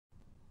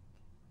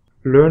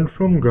Learn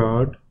from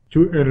God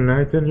to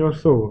enlighten your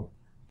soul.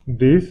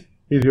 This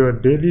is your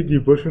daily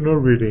devotional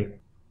reading.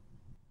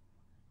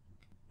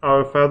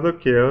 Our Father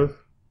cares,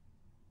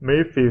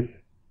 May 5th,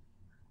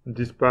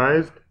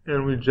 despised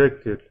and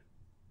rejected.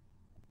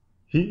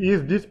 He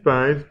is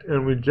despised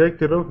and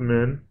rejected of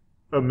men,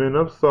 a man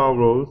of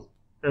sorrows,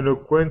 and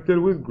acquainted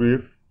with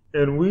grief,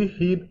 and we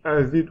hid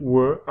as it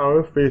were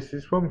our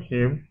faces from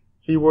him.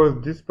 He was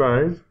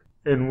despised,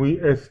 and we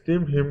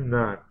esteemed him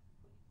not.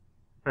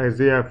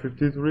 Isaiah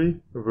 53,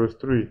 verse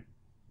 3.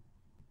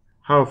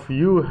 How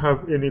few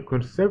have any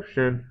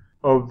conception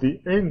of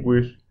the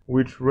anguish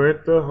which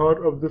rent the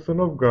heart of the Son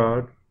of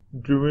God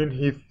during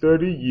his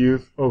 30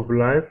 years of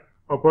life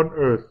upon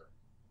earth.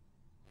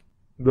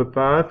 The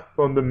path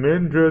from the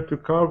manger to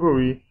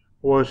Calvary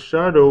was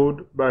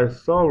shadowed by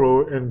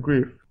sorrow and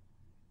grief.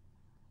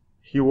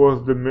 He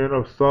was the man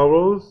of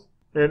sorrows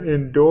and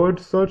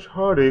endured such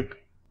heartache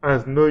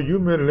as no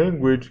human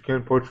language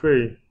can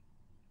portray.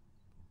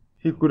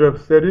 He could have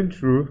said in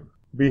truth,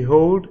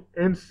 "Behold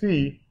and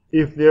see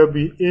if there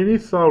be any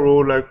sorrow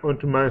like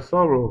unto my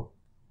sorrow."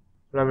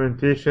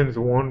 Lamentations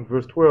 1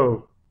 verse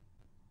 12.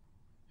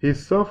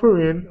 His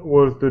suffering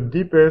was the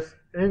deepest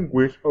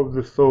anguish of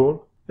the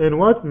soul, and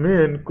what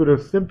man could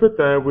have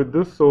sympathized with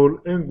the soul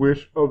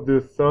anguish of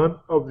the Son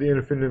of the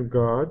infinite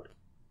God?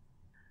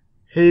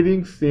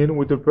 Hating sin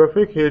with a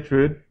perfect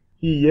hatred,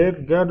 he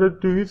yet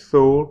gathered to his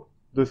soul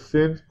the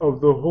sins of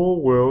the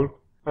whole world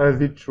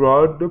as he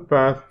trod the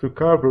path to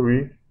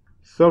Calvary,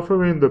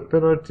 suffering the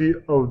penalty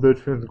of the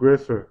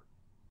transgressor.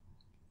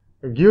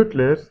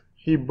 Guiltless,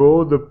 he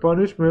bore the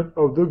punishment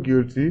of the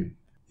guilty,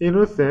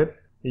 innocent,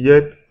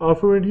 yet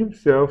offering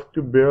himself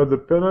to bear the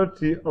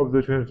penalty of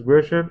the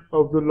transgression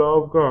of the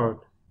law of God.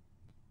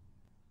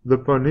 The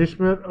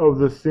punishment of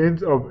the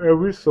sins of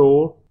every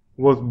soul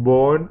was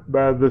borne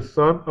by the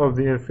Son of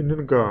the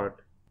infinite God.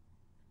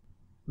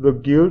 The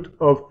guilt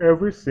of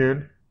every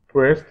sin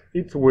pressed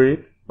its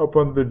weight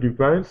upon the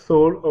divine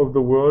soul of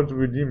the world's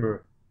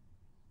Redeemer.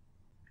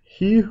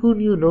 He who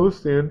knew no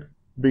sin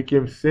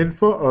became sin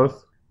for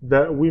us,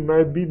 that we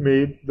might be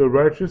made the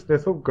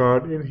righteousness of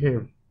God in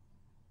him.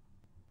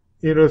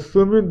 In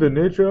assuming the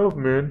nature of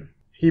man,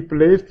 he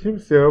placed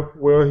himself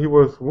where he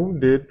was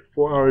wounded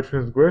for our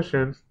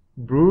transgressions,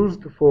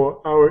 bruised for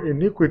our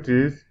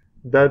iniquities,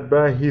 that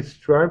by his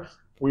stripes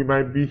we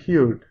might be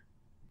healed.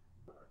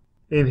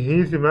 In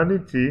his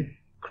humanity,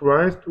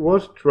 Christ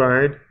was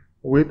tried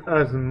with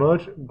as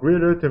much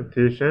greater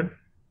temptation,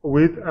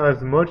 with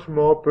as much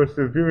more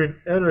persevering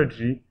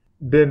energy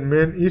than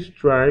man is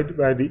tried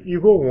by the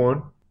evil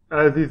one,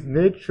 as his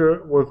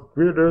nature was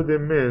greater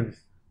than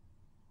man's.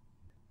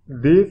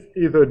 This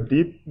is a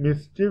deep,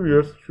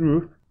 mysterious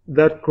truth,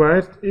 that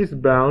Christ is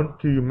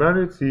bound to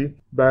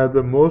humanity by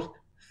the most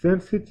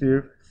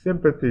sensitive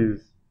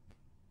sympathies.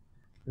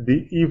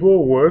 The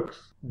evil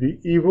works, the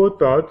evil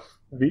thoughts,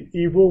 the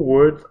evil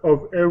words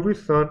of every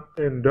son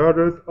and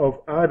daughters of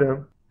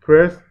Adam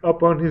pressed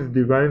upon his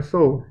divine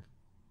soul.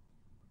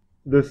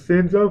 The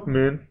sins of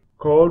men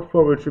called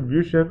for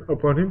retribution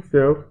upon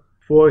himself,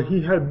 for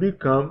he had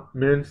become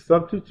man's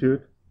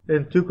substitute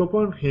and took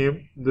upon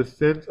him the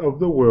sins of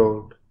the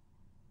world.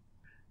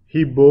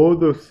 He bore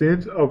the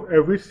sins of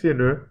every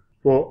sinner,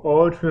 for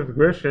all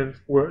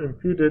transgressions were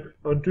imputed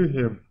unto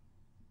him.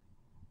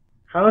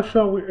 How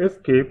shall we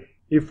escape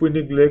if we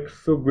neglect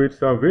so great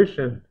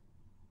salvation?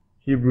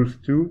 Hebrews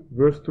 2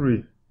 verse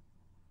 3.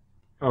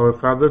 Our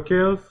Father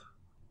cares,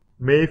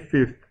 May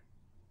 5th.